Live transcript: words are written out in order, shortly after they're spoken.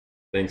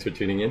Thanks for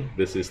tuning in.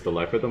 This is The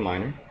Life of the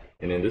Miner,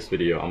 and in this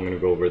video I'm going to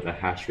go over the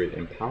hash rate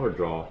and power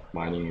draw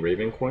mining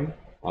Ravencoin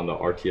on the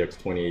RTX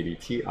 2080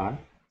 Ti. So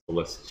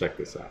let's check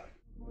this out.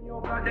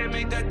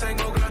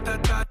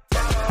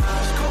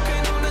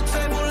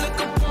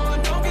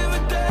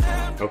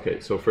 Okay,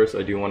 so first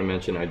I do want to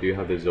mention I do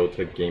have the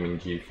Zotac Gaming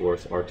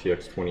GeForce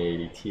RTX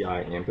 2080 Ti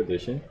AMP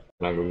edition,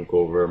 and I'm going to go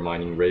over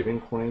mining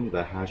Ravencoin,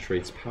 the hash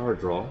rate's power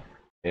draw,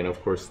 and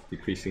of course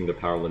decreasing the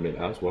power limit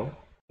as well.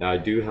 Now I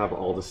do have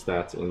all the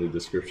stats in the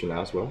description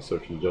as well, so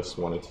if you just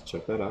wanted to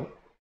check that out.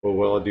 But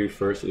what I'll do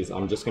first is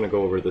I'm just going to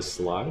go over the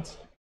slides,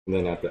 and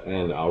then at the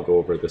end I'll go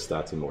over the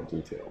stats in more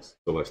details.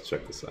 So let's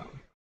check this out.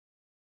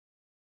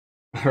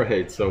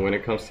 Alright, so when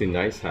it comes to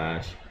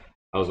NiceHash,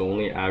 I was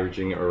only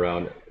averaging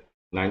around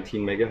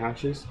 19 mega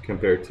hashes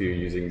compared to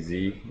using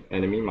Z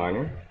enemy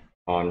miner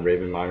on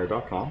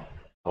ravenminer.com.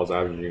 I was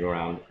averaging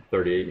around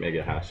 38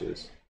 mega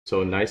hashes.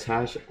 So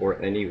NiceHash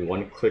or any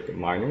one-click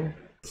miner,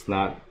 it's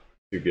not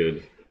too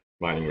good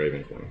mining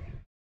Ravencoin.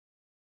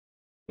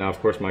 Now of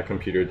course my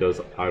computer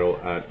does idle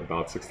at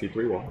about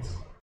 63 watts.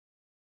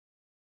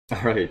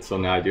 Alright, so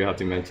now I do have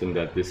to mention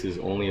that this is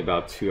only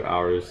about 2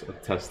 hours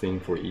of testing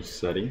for each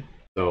setting.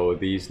 So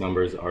these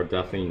numbers are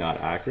definitely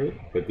not accurate,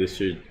 but this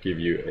should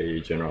give you a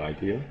general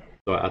idea.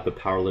 So at the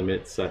power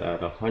limit set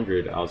at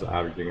 100, I was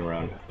averaging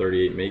around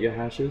 38 mega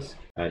hashes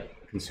at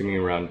consuming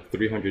around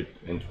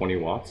 320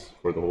 watts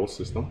for the whole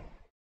system.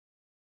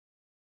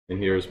 And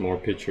here's more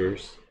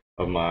pictures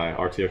of my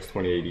RTX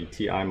 2080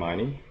 Ti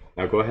mining.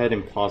 Now go ahead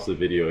and pause the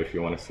video if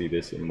you want to see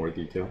this in more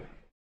detail.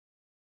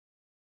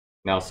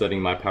 Now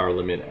setting my power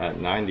limit at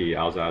 90,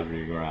 I was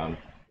averaging around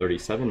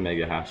 37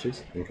 mega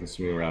hashes and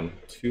consuming around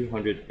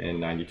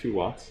 292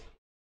 watts.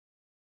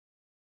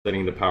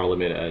 Setting the power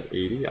limit at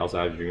 80, I was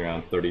averaging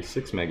around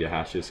 36 mega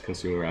hashes,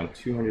 consuming around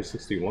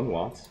 261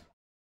 watts.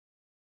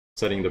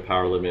 Setting the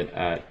power limit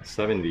at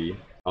 70,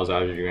 I was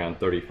averaging around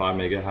 35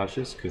 mega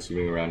hashes,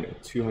 consuming around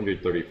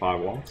 235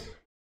 watts.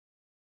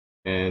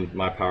 And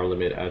my power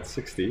limit at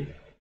 60,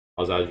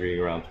 I was averaging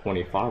around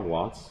 25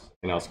 watts,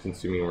 and I was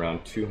consuming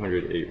around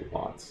 208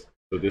 watts.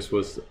 So this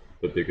was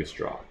the biggest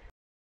drop.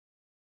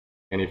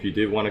 And if you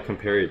did want to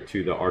compare it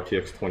to the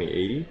RTX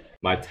 2080,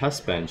 my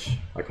test bench,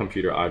 my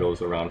computer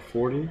idles around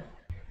 40.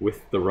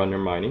 With the runner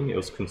mining, it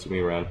was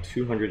consuming around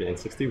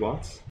 260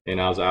 watts,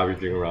 and I was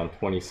averaging around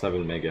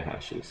 27 mega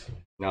hashes.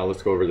 Now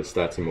let's go over the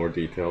stats in more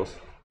details.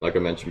 Like I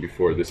mentioned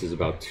before, this is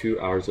about 2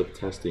 hours of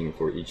testing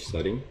for each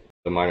setting.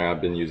 The miner I've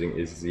been using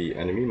is the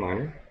enemy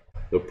miner.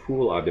 The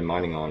pool I've been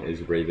mining on is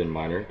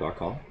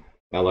ravenminer.com.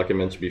 Now, like I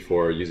mentioned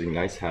before, using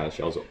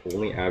NiceHash, I was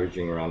only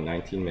averaging around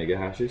 19 mega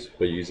hashes,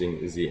 but using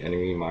the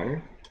enemy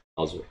miner,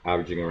 I was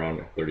averaging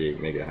around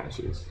 38 mega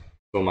hashes.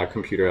 So my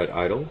computer at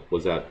idle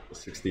was at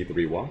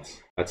 63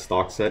 watts. At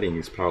stock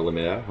settings, power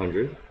limit at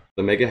 100.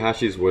 The mega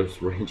hashes was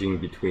ranging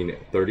between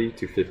 30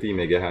 to 50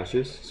 mega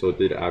hashes, so it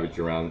did average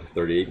around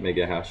 38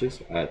 mega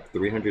hashes at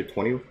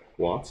 320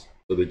 watts.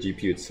 So the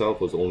GPU itself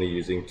was only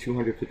using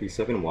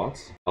 257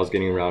 watts. I was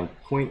getting around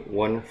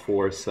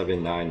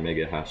 0.1479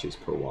 mega hashes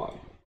per watt.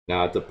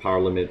 Now at the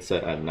power limit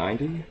set at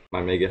 90,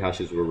 my mega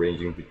hashes were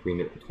ranging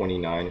between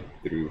 29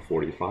 through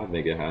 45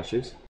 mega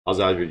hashes. I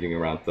was averaging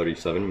around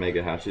 37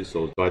 mega hashes,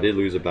 so I did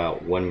lose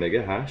about 1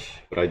 mega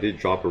hash, but I did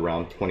drop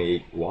around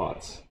 28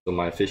 watts. So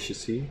my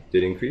efficiency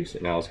did increase,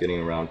 and I was getting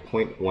around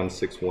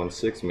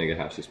 0.1616 mega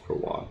hashes per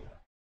watt.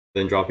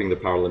 Then dropping the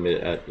power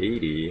limit at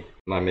 80,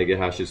 my mega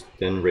hashes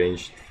then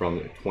ranged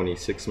from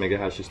 26 mega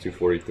hashes to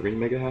 43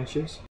 mega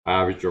hashes. I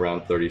averaged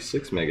around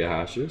 36 mega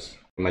hashes,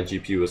 and my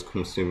GPU was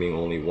consuming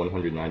only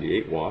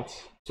 198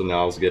 watts. So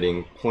now I was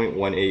getting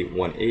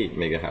 0.1818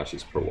 mega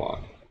hashes per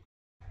watt.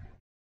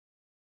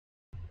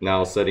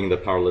 Now setting the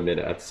power limit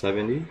at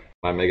 70,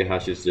 my mega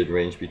hashes did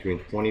range between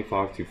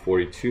 25 to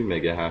 42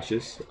 mega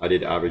hashes. I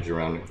did average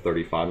around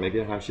 35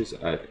 mega hashes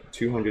at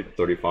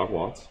 235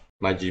 watts.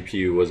 My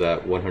GPU was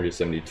at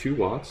 172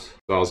 watts,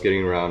 so I was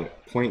getting around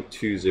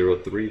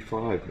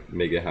 0.2035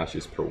 mega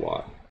hashes per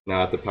watt.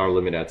 Now at the power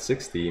limit at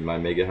 60, my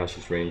mega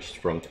hashes ranged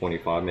from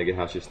 25 mega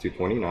hashes to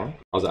 29. I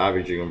was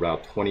averaging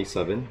about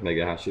 27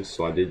 mega hashes,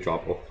 so I did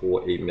drop a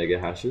full 8 mega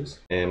hashes.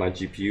 And my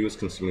GPU was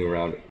consuming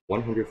around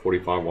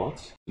 145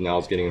 watts. Now I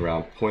was getting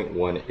around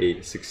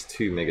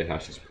 0.1862 mega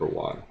hashes per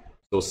watt.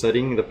 So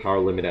setting the power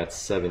limit at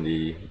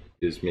 70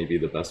 is maybe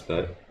the best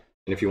bet.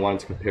 And if you wanted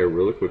to compare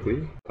really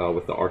quickly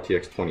with the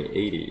RTX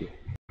 2080,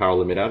 power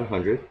limit at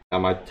 100. Now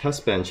my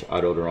test bench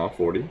idled around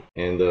 40,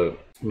 and the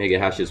mega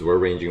hashes were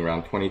ranging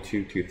around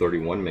 22 to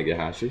 31 mega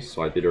hashes.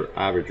 So I did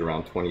average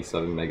around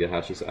 27 mega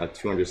hashes at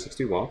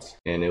 260 watts,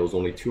 and it was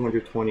only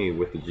 220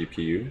 with the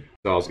GPU.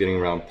 So I was getting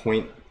around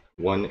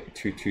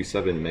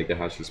 0.1227 mega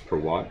hashes per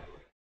watt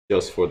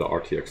just for the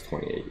RTX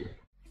 2080.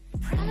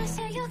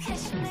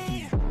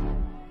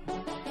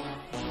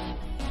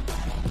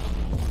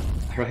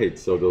 Alright,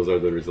 so those are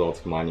the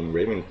results mining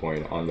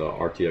Ravencoin on the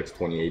RTX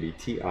 2080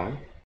 Ti.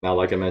 Now,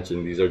 like I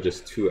mentioned, these are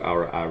just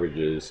 2-hour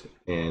averages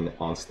in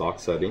on stock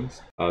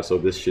settings. So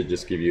this should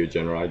just give you a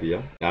general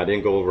idea. Now, I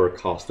didn't go over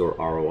cost or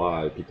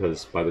ROI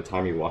because by the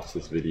time you watch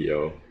this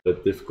video, the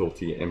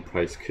difficulty and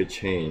price could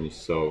change.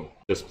 So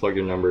just plug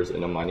your numbers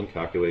in a mining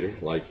calculator,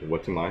 like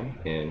what to mine,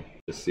 and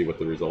just see what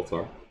the results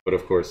are. But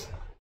of course,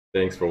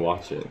 thanks for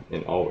watching,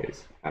 and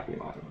always happy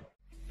mining.